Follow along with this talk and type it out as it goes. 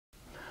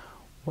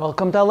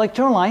Welcome to our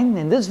lecture online.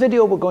 In this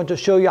video, we're going to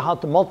show you how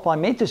to multiply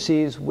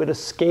matrices with a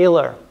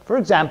scalar. For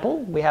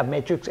example, we have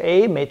matrix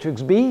A,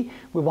 matrix B.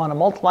 We want to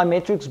multiply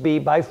matrix B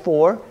by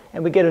 4,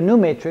 and we get a new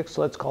matrix,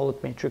 so let's call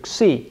it matrix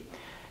C.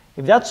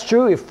 If that's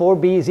true, if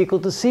 4B is equal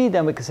to C,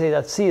 then we can say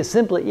that C is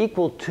simply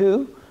equal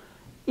to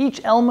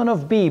each element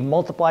of B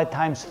multiplied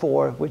times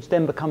 4, which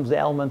then becomes the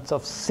elements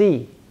of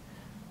C.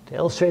 To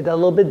illustrate that a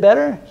little bit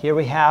better, here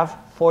we have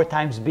 4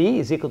 times B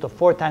is equal to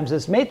 4 times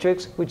this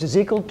matrix, which is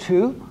equal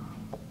to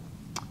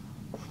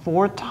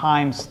 4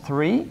 times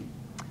 3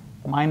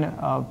 minus,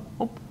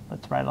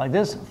 let's write it like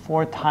this,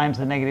 4 times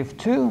the negative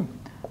 2,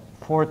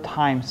 4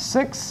 times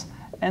 6,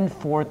 and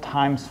 4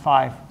 times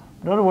 5.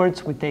 In other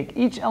words, we take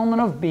each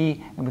element of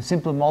B and we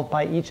simply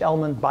multiply each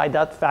element by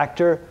that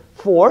factor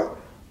 4,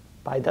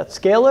 by that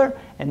scalar,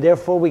 and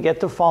therefore we get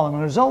the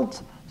following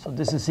result. So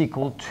this is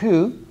equal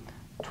to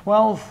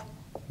 12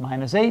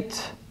 minus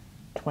 8,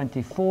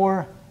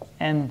 24,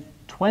 and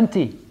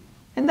 20.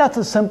 And that's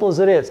as simple as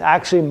it is.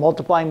 Actually,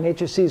 multiplying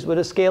matrices with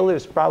a scalar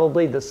is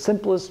probably the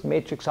simplest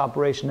matrix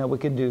operation that we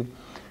could do.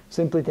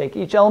 Simply take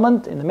each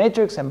element in the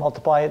matrix and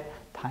multiply it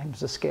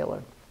times the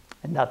scalar.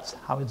 And that's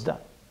how it's done.